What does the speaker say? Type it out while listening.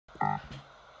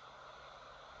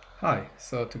Hi,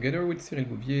 so together with Cyril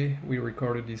Bouvier, we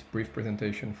recorded this brief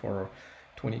presentation for our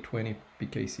 2020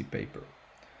 PKC paper.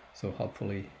 So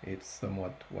hopefully it's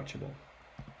somewhat watchable.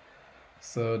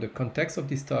 So the context of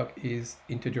this talk is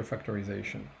integer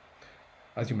factorization.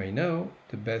 As you may know,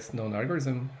 the best known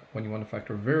algorithm when you want to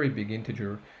factor a very big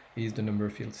integer is the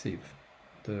number field sieve.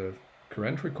 The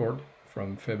current record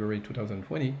from February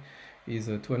 2020 is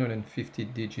a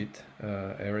 250-digit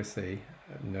RSA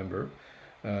number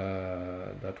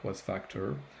that was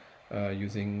factored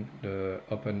using the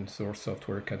open source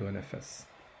software CADO-NFS.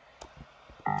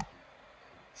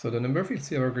 So the number field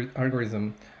sieve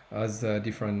algorithm has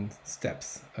different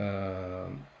steps.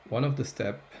 One of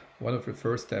the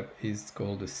first step is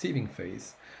called the sieving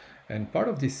phase, and part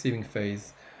of this sieving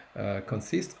phase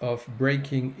consists of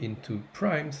breaking into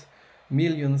primes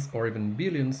millions or even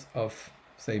billions of,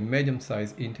 say,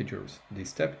 medium-sized integers. This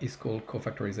step is called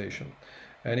cofactorization,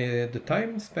 and the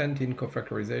time spent in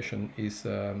cofactorization is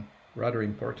rather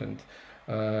important.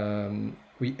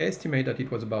 We estimate that it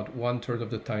was about 1/3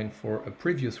 of the time for a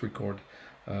previous record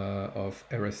of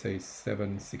RSA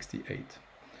 768.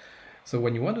 So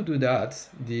when you want to do that,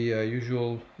 the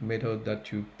usual method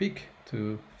that you pick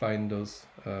to find those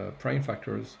prime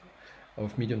factors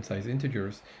of medium-sized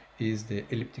integers is the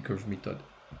elliptic curve method.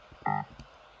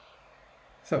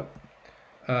 So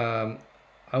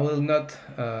I will not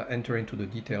enter into the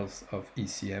details of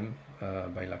ECM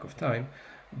by lack of time,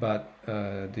 but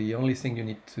the only thing you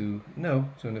need to know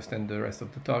to understand the rest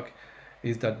of the talk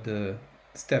is that the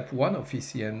step 1 of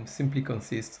ECM simply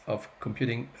consists of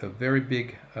computing a very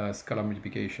big scalar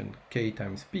multiplication k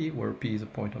times p, where p is a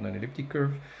point on an elliptic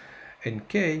curve, and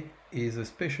k is a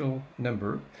special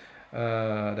number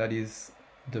that is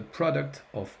the product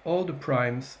of all the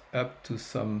primes up to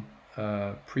some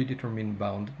predetermined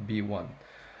bound b1.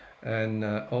 And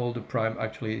all the prime,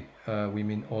 actually we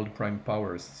mean all the prime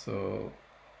powers. So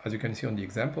as you can see on the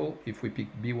example, if we pick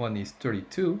b1 is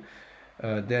 32,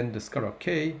 then the scalar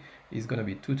k is going to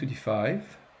be 2 to the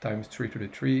 5 times 3 to the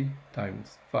 3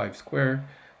 times 5 squared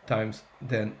times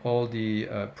then all the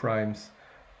primes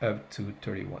up to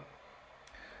 31.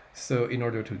 So in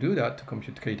order to do that, to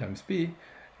compute k times p,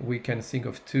 we can think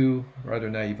of two rather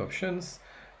naive options.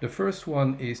 The first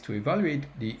one is to evaluate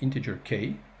the integer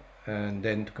k and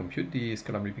then to compute the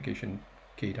scalar multiplication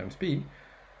k times p,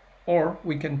 or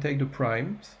we can take the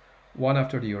primes one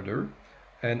after the other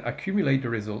and accumulate the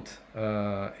result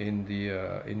in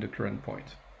the current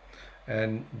point.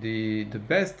 And the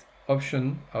best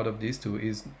option out of these two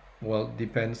is, well,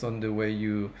 depends on the way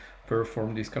you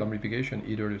perform the scalar multiplication,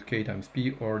 either the k times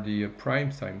p or the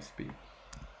prime times p.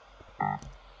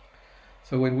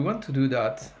 So when we want to do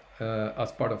that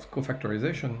as part of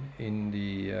cofactorization in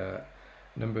the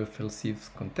number field sieves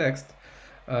context,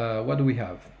 what do we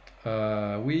have?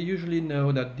 We usually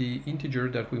know that the integer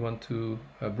that we want to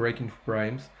break into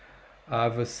primes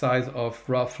have a size of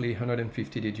roughly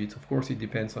 150 digits. Of course, it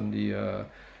depends on the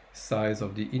size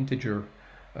of the integer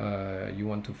you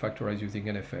want to factorize using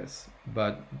NFS,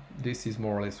 but this is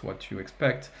more or less what you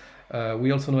expect.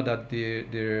 We also know that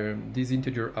these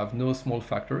integers have no small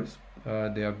factors.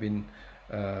 They have been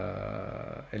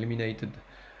eliminated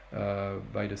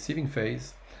by the sieving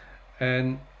phase,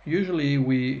 and usually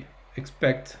we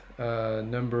expect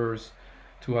numbers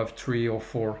to have 3 or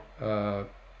 4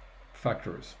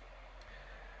 factors.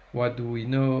 What do we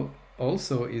know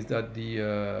also is that the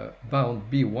bound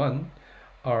b1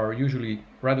 are usually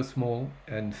rather small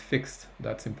and fixed.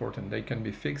 That's important. They can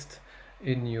be fixed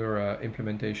in your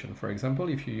implementation. For example,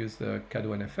 if you use the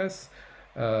CADO-NFS,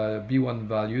 b1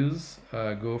 values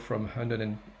go from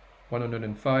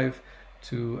 105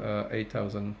 to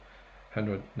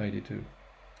 8192.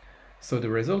 So the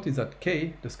result is that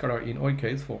k, the scalar in all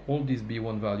case for all these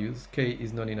b1 values, k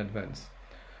is known in advance.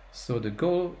 So the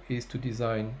goal is to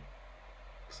design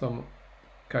some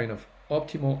kind of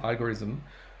optimal algorithm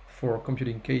for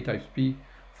computing k times p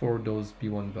for those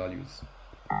b1 values.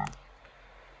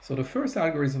 So the first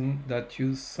algorithm that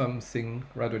uses something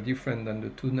rather different than the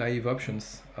two naive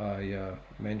options I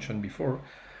mentioned before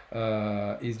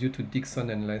is due to Dixon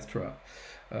and Lenstra.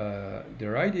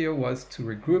 Their idea was to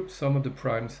regroup some of the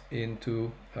primes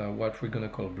into what we're going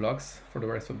to call blocks for the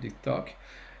rest of this talk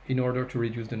in order to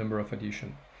reduce the number of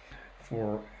addition.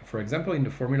 For example, in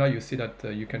the formula you see that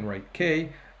you can write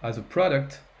k as a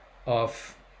product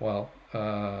of, well,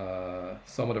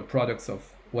 some of the products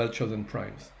of well-chosen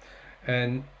primes.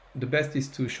 And the best is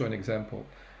to show an example.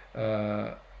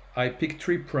 I pick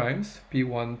 3 primes,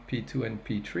 p1, p2, and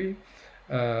p3,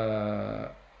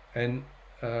 and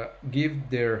give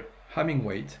their Hamming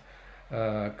weight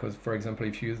because for example,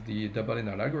 if you use the double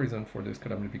linear algorithm for the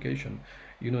scalar multiplication,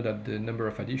 you know that the number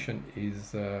of addition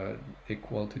is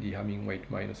equal to the Hamming weight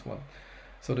minus 1.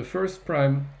 So the first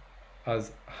prime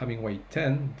has Hamming weight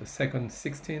 10, the second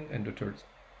 16, and the third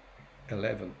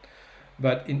 11.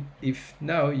 But if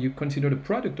now you consider the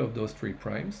product of those three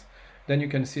primes, then you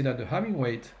can see that the Hamming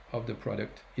weight of the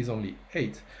product is only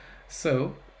 8.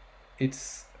 So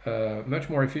it's much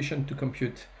more efficient to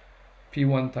compute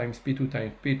P1 times P2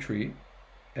 times P3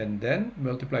 and then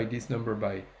multiply this number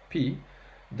by P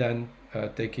than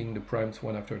taking the primes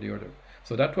one after the other.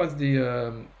 So that was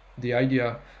the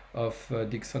idea of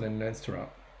Dixon and Lenstra.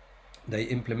 They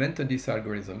implemented this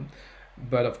algorithm,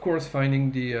 but of course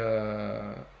finding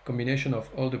the combination of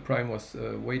all the prime was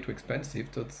way too expensive.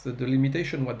 So the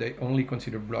limitation was they only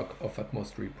consider block of at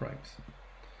most 3 primes.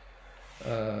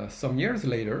 Some years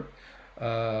later,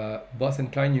 Boss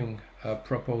and Klein-Jung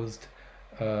proposed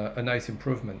a nice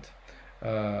improvement.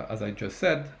 As I just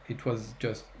said, it was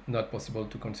just not possible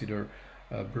to consider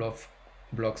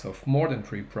blocks of more than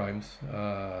 3 primes.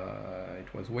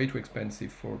 It was way too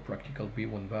expensive for practical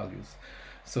B1 values.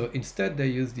 So instead they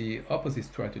used the opposite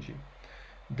strategy.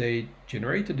 They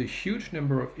generated a huge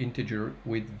number of integers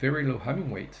with very low Hamming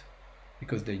weight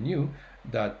because they knew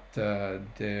that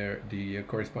the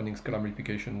corresponding scalar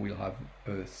multiplication will have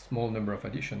a small number of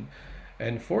addition.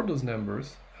 And for those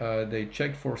numbers, they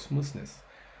checked for smoothness.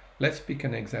 Let's pick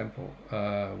an example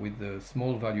with the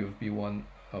small value of B1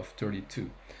 of 32.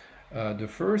 The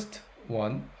first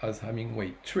one has Hamming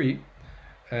weight 3,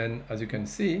 and as you can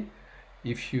see,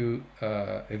 if you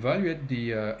evaluate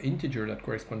the integer that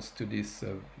corresponds to this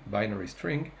binary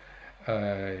string,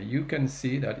 you can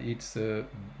see that it's a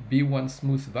B1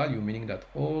 smooth value, meaning that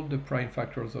all the prime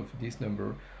factors of this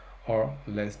number are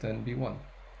less than B1.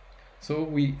 So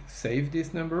we save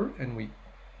this number and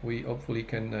we hopefully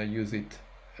can use it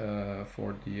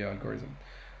for the algorithm.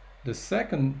 The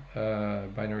second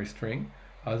binary string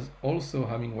has also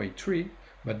Hamming weight 3,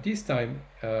 but this time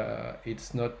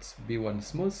it's not B1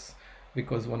 smooth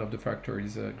because one of the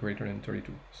factors is greater than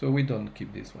 32. So we don't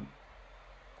keep this one.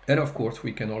 And of course,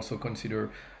 we can also consider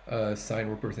sign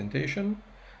representation,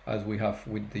 as we have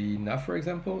with the NAFR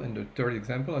example, and the third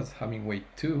example has Hamming weight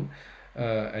 2,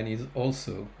 and is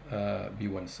also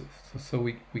B1 smooth. So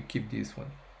we keep this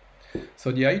one.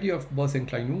 So the idea of Boss and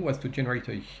Klein-Jung was to generate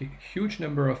a huge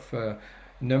number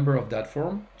of that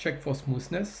form, check for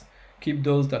smoothness, keep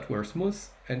those that were smooth,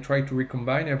 and try to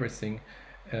recombine everything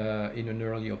in an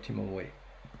early optimal way.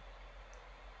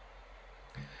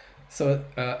 So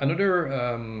another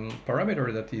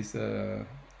parameter that is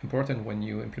important when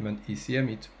you implement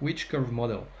ECM is which curve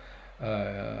model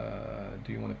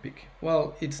do you want to pick?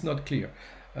 Well, it's not clear.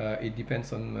 It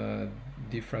depends on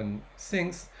different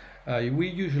things. We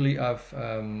usually have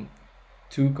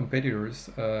 2 competitors,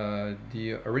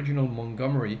 the original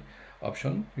Montgomery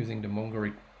option using the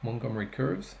Montgomery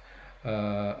curves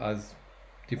has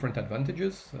different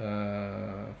advantages.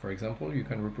 For example, you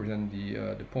can represent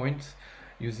the points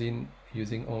using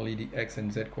only the X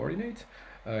and Z coordinate.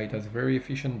 It has very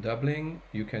efficient doubling.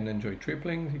 You can enjoy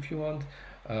tripling if you want.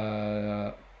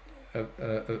 A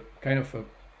kind of a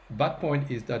bad point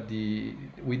is that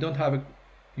we don't have a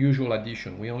usual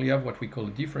addition. We only have what we call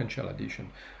differential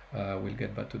addition. We'll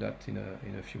get back to that in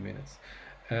a few minutes.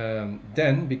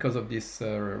 Then, because of this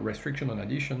restriction on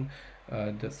addition,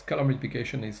 the scalar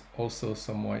multiplication is also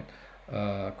somewhat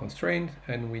constrained,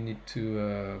 and we need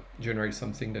to generate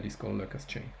something that is called Lucas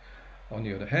chain. On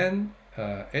the other hand,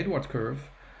 Edwards curve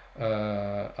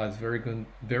has very good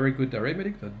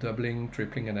arithmetic, the doubling,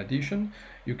 tripling, and addition.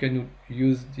 You can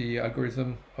use the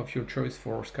algorithm of your choice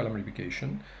for scalar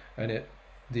multiplication, and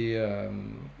the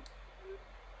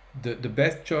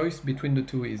best choice between the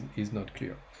two is not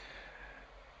clear.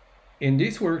 In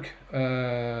this work,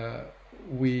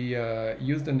 we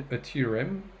used a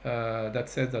theorem that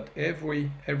says that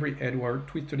every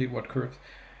twisted Edwards curve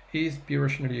is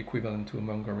B-rationally equivalent to a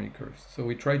Montgomery curve. So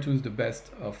we try to use the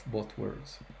best of both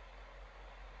worlds.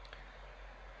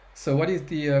 So what is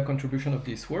the contribution of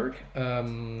this work?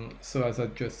 So as I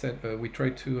just said, we try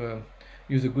to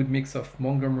use a good mix of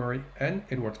Montgomery and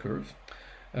Edwards curves.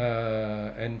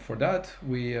 And for that,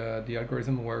 the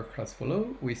algorithm works as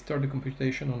follows. We start the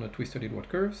computation on the twisted Edwards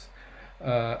curves.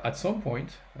 At some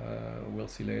point, we'll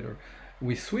see later,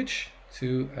 we switch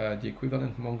to the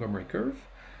equivalent Montgomery curve.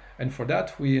 And for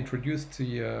that, we introduced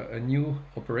a new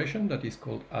operation that is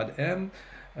called add m,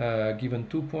 given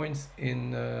 2 points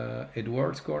in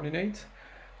Edwards coordinate.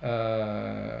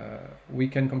 We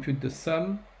can compute the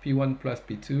sum P1 plus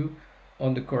P2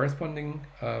 on the corresponding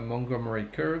Montgomery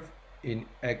curve in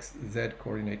XZ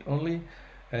coordinate only,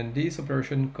 and this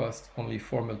operation costs only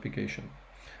 4 multiplication.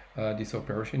 This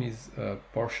operation is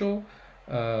partial,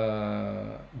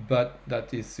 but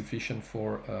that is sufficient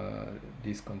for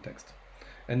this context.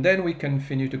 And then we can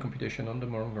finish the computation on the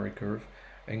Montgomery curve,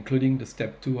 including the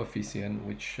step 2 of ECM,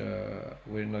 which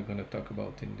we're not going to talk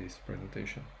about in this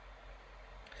presentation.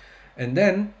 And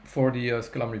then for the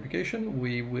scalar multiplication,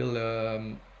 we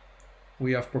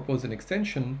have proposed an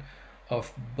extension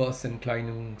of Bose and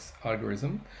Kleinung's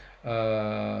algorithm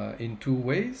in 2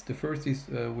 ways. The first is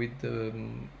with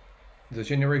the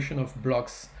generation of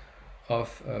blocks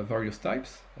of various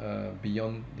types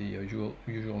beyond the usual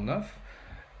NAF,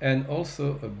 and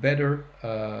also a better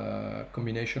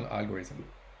combination algorithm.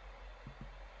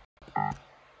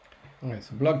 Okay,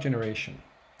 so block generation.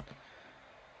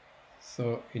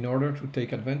 So in order to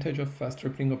take advantage of fast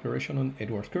tripling operation on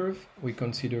Edwards curve, we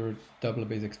consider double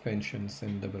base expansions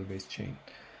and double base chain.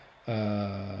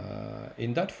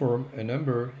 In that form, a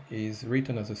number is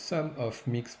written as a sum of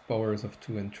mixed powers of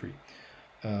 2 and 3.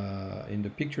 In the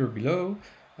picture below,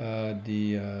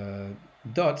 the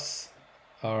dots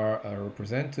are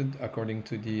represented according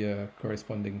to the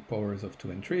corresponding powers of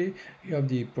 2 and 3. You have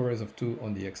the powers of 2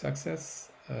 on the x-axis,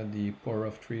 the power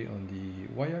of 3 on the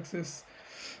y-axis,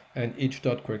 and each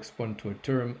dot corresponds to a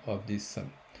term of this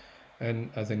sum.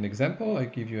 And as an example, I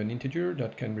give you an integer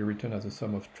that can be written as a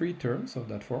sum of 3 terms of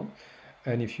that form.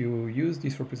 And if you use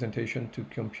this representation to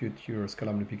compute your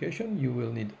scalar multiplication, you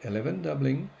will need 11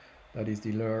 doubling, that is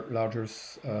the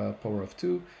largest power of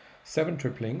 2, 7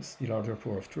 triplings, the larger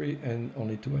power of 3, and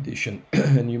only 2 addition.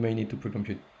 And you may need to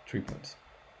pre-compute 3 points.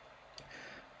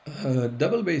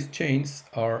 Double base chains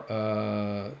are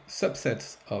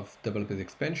subsets of double base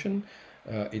expansion.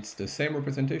 It's the same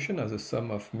representation as a sum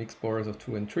of mixed powers of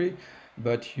 2 and 3,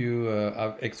 but you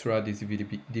have extra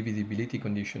divisibility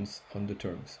conditions on the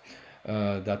terms.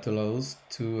 That allows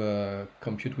to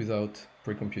compute without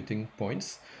pre-computing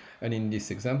points. And in this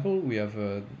example, we have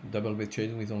a double base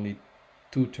chain with only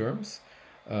 2 terms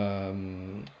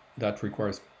that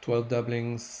requires 12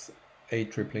 doublings,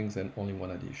 8 triplings, and only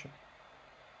 1 addition.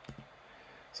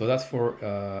 So that's for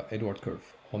Edwards curve.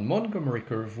 On Montgomery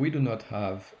curve, we do not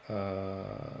have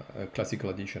a classical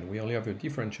addition. We only have a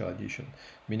differential addition,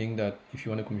 meaning that if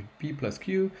you want to compute P plus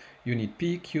Q, you need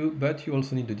P, Q, but you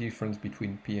also need the difference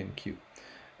between P and Q.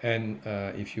 And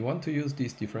if you want to use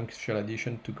this differential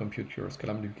addition to compute your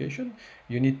scalar multiplication,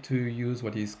 you need to use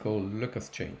what is called Lucas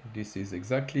chain. This is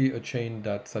exactly a chain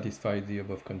that satisfies the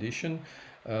above condition.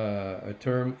 A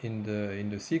term in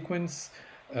the sequence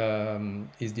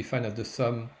is defined as the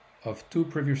sum of 2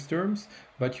 previous terms,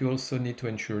 but you also need to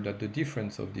ensure that the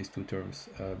difference of these 2 terms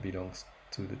belongs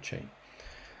to the chain.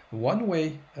 One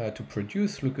way to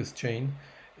produce Lucas chain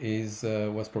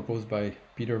was proposed by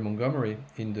Peter Montgomery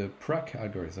in the Prac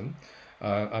algorithm.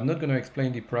 I'm not going to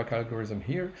explain the Prac algorithm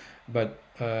here, but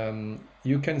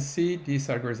you can see this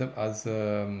algorithm as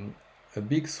a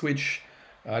big switch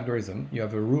algorithm. You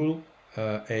have a rule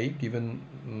A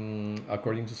given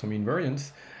according to some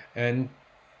invariance, and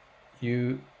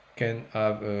you can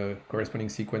have a corresponding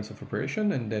sequence of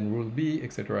operation, and then rule B,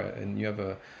 etc. And you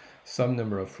have some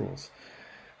number of rules.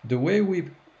 The way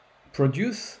we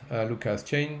produce Lucas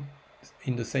chain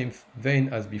in the same vein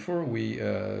as before, we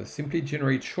simply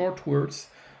generate short words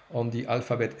on the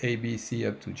alphabet A, B, C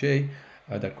up to J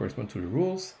that correspond to the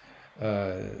rules.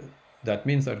 That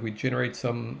means that we generate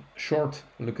some short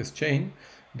Lucas chain,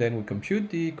 then we compute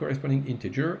the corresponding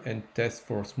integer and test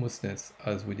for smoothness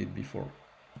as we did before.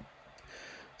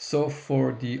 So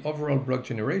for the overall block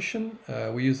generation,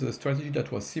 we use a strategy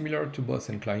that was similar to Bose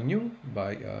and Klein-Yung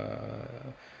by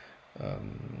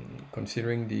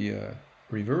considering the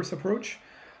reverse approach.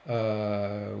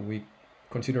 We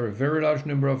consider a very large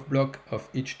number of blocks of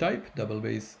each type, double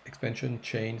base expansion,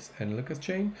 chains, and Lucas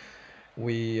chain.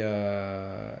 We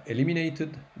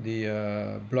eliminated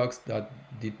the blocks that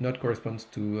did not correspond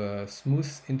to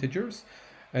smooth integers.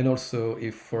 And also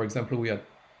if, for example, we had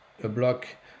a block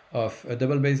of a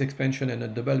double base expansion and a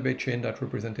double base chain that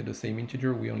represented the same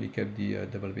integer, we only kept the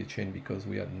double base chain because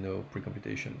we had no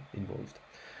pre-computation involved.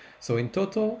 So in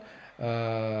total,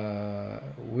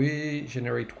 we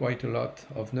generate quite a lot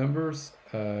of numbers,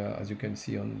 as you can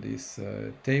see on this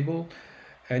table,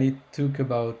 and it took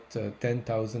about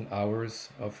 10,000 hours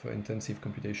of intensive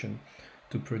computation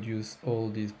to produce all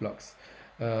these blocks.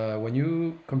 When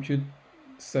you compute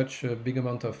such a big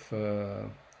amount of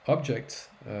objects,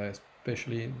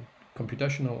 especially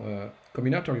computational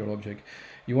combinatorial object,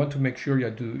 you want to make sure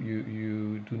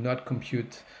you do not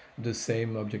compute the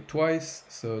same object twice.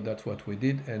 So that's what we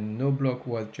did, and no block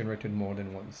was generated more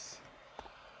than once.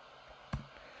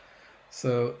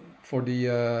 So for the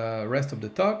rest of the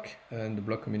talk and the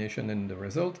block combination and the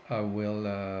result, I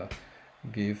will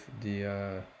give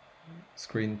the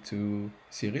screen to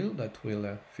Cyril that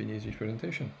will finish this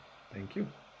presentation. Thank you.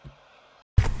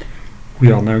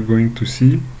 We are now going to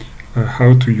see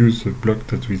how to use the block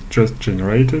that we just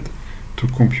generated to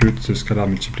compute the scalar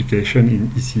multiplication in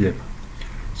ECM.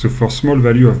 So for small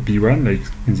value of b1,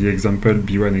 like in the example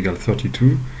b1 equals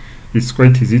 32, it's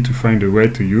quite easy to find a way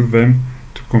to use them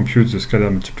to compute the scalar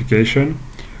multiplication,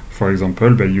 for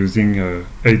example by using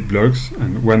 8 blocks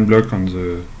and 1 block on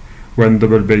the one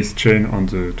double base chain on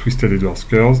the twisted Edwards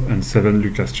curve and 7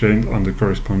 Lucas chains on the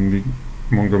corresponding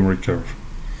Montgomery curve.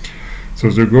 So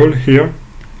the goal here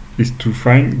is to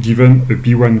find, given a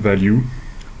b1 value,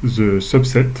 the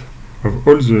subset of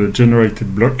all the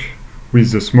generated block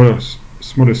with the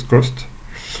smallest cost,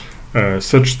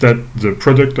 such that the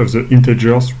product of the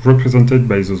integers represented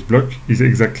by those blocks is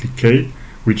exactly k,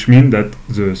 which means that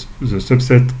the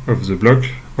subset of the block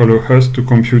allows us to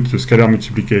compute the scalar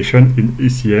multiplication in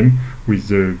ECM with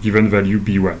the given value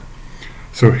b1.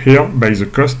 So here, by the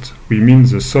cost, we mean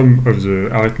the sum of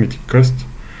the arithmetic cost,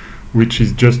 which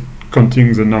is just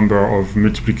counting the number of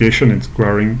multiplication and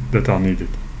squaring that are needed.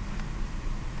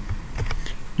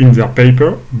 In their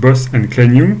paper, Boss and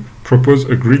Kleinium propose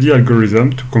a greedy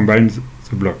algorithm to combine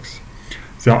the blocks.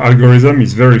 Their algorithm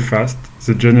is very fast.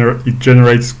 It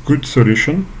generates good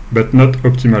solutions, but not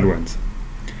optimal ones.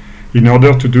 In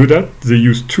order to do that, they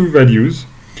use 2 values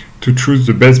to choose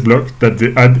the best block that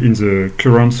they add in the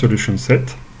current solution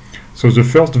set. So the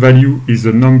first value is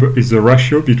the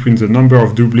ratio between the number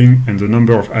of doubling and the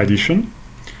number of addition,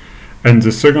 and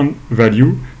the second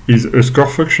value is a score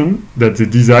function that they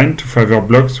design to favor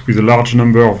blocks with a large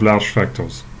number of large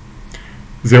factors.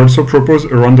 They also propose a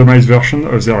randomized version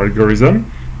of their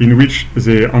algorithm in which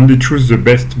they only choose the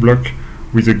best block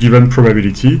with a given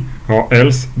probability, or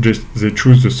else just they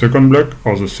choose the second block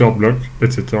or the third block,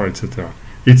 etc., etc.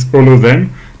 It allows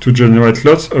them to generate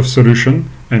lots of solutions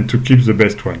and to keep the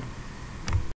best one.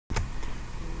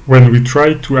 When we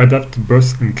try to adapt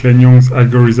Boss and Kleinium's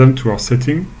algorithm to our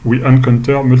setting, we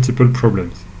encounter multiple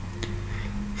problems.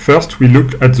 First, we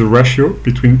look at the ratio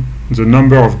between the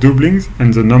number of doublings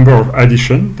and the number of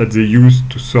addition that they use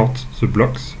to sort the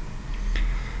blocks.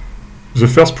 The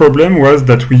first problem was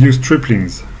that we use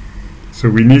triplings, so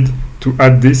we need to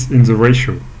add this in the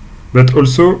ratio. But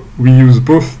also, we use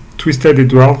both twisted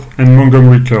Edwards and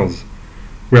Montgomery curves,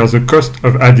 where the cost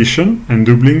of addition and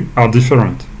doubling are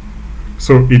different.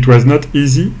 So it was not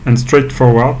easy and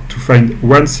straightforward to find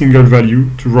one single value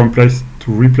to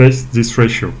replace this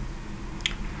ratio.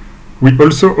 We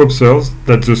also observed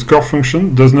that the score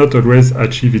function does not always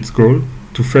achieve its goal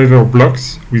to favor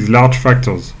blocks with large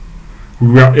factors. We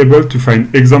were able to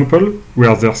find examples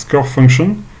where their score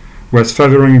function was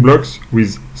favoring blocks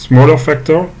with smaller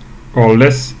factor or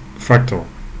less factor.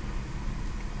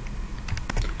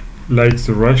 Like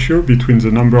the ratio between the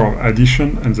number of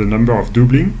addition and the number of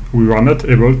doubling, we were not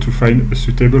able to find a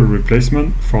suitable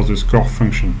replacement for the score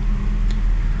function.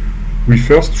 We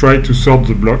first tried to sort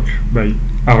the block by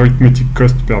arithmetic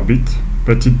cost per bit,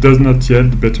 but it does not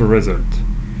yield better result.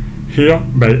 Here,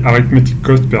 by arithmetic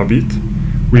cost per bit,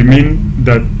 we mean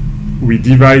that we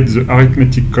divide the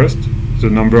arithmetic cost, the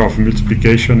number of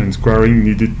multiplication and squaring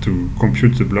needed to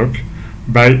compute the block,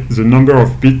 by the number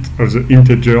of bits of the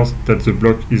integers that the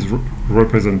block is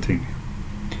representing.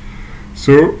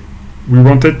 So we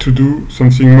wanted to do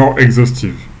something more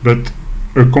exhaustive, but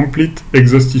a complete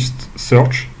exhaustive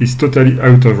search is totally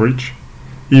out of reach,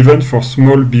 even for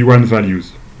small b1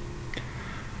 values.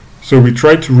 So we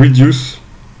try to reduce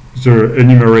the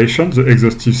enumeration, the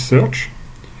exhaustive search.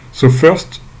 So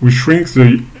first, we shrink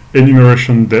the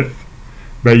enumeration depth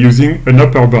by using an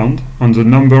upper bound on the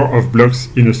number of blocks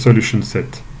in a solution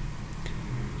set.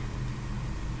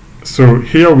 So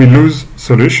here we lose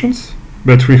solutions,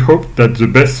 but we hope that the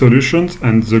best solutions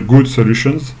and the good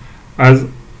solutions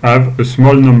have a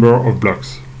small number of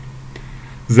blocks.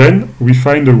 Then we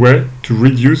find a way to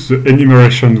reduce the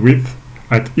enumeration width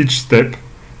at each step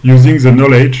using the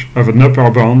knowledge of an upper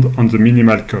bound on the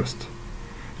minimal cost.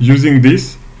 Using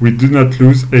this, we do not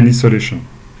lose any solution.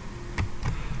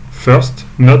 First,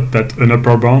 note that an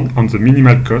upper bound on the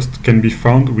minimal cost can be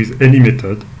found with any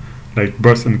method, like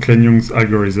Boss and Kleinium's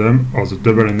algorithm or the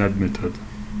double-ended method.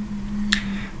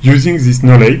 Using this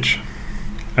knowledge,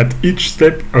 at each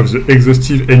step of the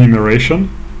exhaustive enumeration,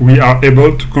 we are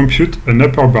able to compute an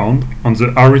upper bound on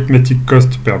the arithmetic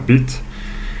cost per bit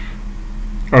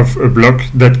of a block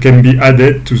that can be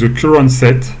added to the current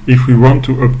set if we want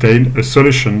to obtain a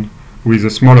solution with a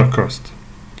smaller cost.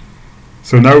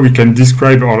 So now we can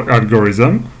describe our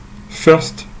algorithm.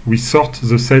 First, we sort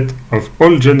the set of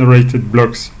all generated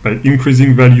blocks by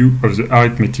increasing value of the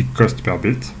arithmetic cost per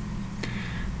bit.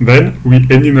 Then we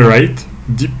enumerate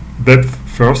depth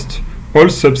first all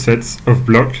subsets of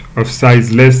block of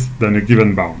size less than a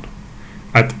given bound.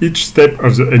 At each step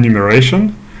of the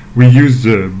enumeration, we use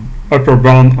the upper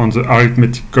bound on the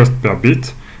arithmetic cost per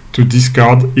bit to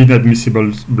discard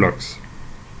inadmissible blocks.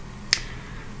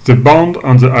 The bound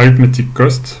on the arithmetic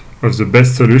cost of the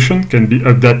best solution can be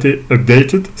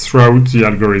updated throughout the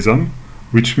algorithm,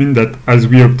 which means that as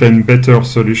we obtain better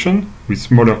solution with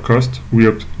smaller cost,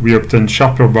 we obtain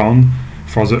sharper bound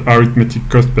for the arithmetic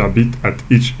cost per bit at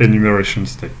each enumeration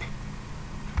step.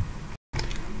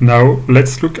 Now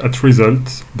let's look at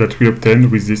results that we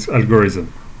obtained with this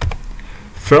algorithm.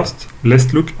 First,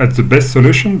 let's look at the best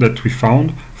solution that we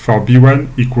found for B1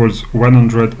 equals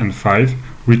 105,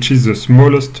 which is the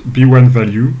smallest B1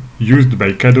 value used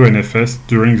by CADO-NFS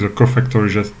during the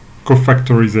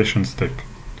cofactorization step.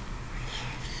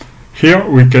 Here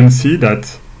we can see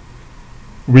that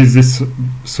with this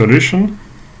solution,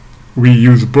 we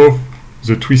use both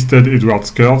the twisted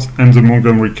Edwards curves and the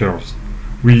Montgomery curves.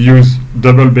 We use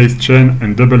double base chain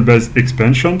and double base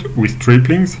expansion with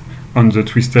triplings on the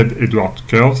twisted Edwards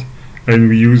curves, and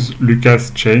we use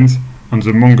Lucas chains on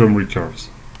the Montgomery curves.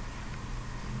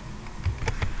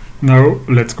 Now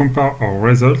let's compare our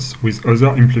results with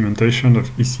other implementation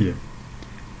of ECM.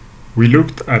 We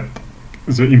looked at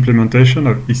the implementation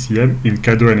of ECM in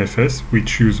CADO-NFS,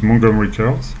 which use Montgomery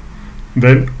curves.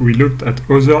 Then we looked at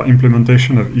other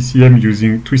implementation of ECM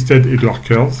using twisted Edwards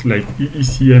curves like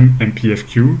ECM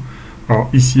MPFQ or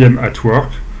ECM at work,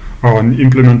 or an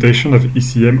implementation of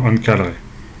ECM on Calray.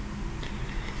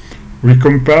 We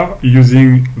compare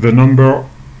using the number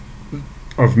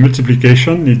of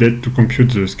multiplication needed to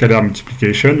compute the scalar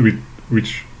multiplication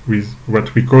with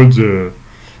what we call the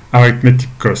arithmetic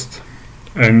cost.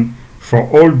 And for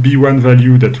all B1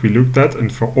 value that we looked at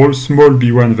and for all small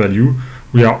B1 value,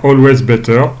 we are always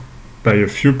better by a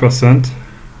few percent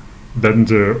than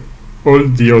all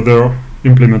the other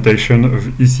implementation of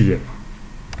ECM.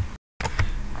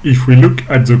 If we look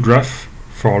at the graph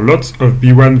for lots of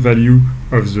B1 value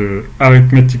of the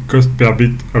arithmetic cost per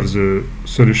bit of the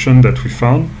solution that we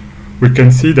found, we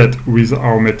can see that with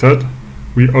our method,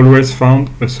 we always found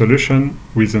a solution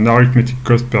with an arithmetic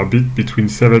cost per bit between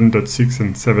 7.6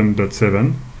 and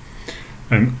 7.7,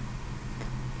 and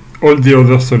all the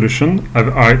other solutions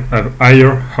have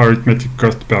higher arithmetic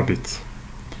cost per bit.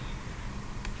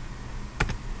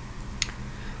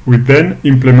 We then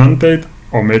implemented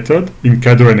our method in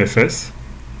CADO-NFS,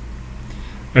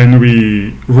 and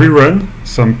we rerun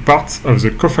some parts of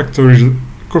the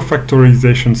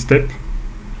cofactorization step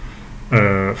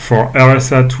for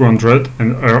RSA 200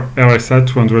 and RSA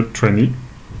 220,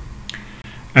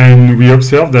 and we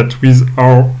observe that with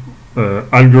our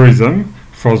algorithm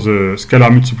for the scalar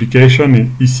multiplication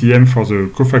in ECM for the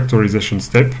cofactorization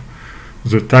step,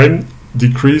 the time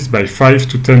decreased by 5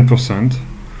 to 10%,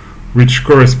 which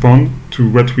correspond to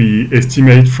what we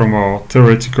estimate from our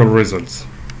theoretical results.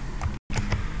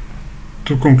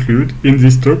 To conclude, in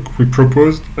this talk we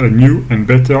proposed a new and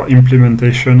better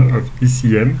implementation of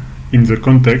ECM in the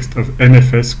context of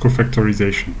NFS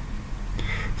cofactorization.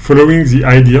 Following the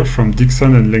idea from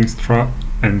Dixon and Lengstra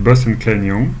and Boss and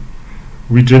Klein-Young,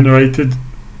 we generated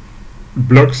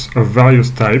blocks of various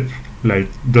types like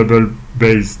double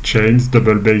base chains,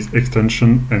 double base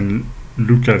extension and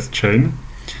Lucas chain,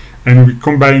 and we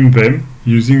combined them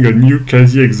using a new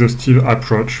quasi-exhaustive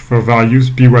approach for various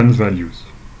B1 values.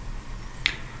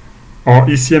 Our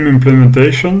ECM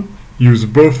implementation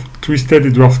used both twisted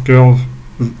Edwards curves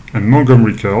and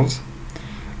Montgomery curves,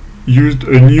 used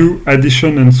a new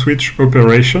addition and switch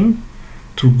operation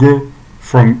to go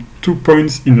from 2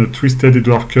 points in a twisted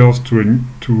Edwards curve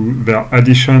to their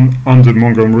addition on the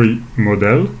Montgomery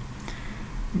model,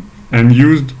 and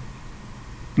used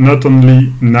not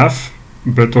only NAF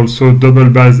but also double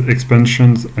base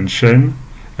expansions and chain,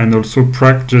 and also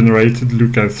Pratt generated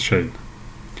Lucas chain.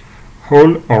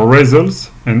 All our results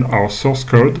and our source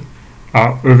code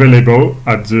are available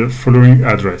at the following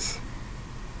address.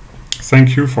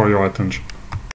 Thank you for your attention.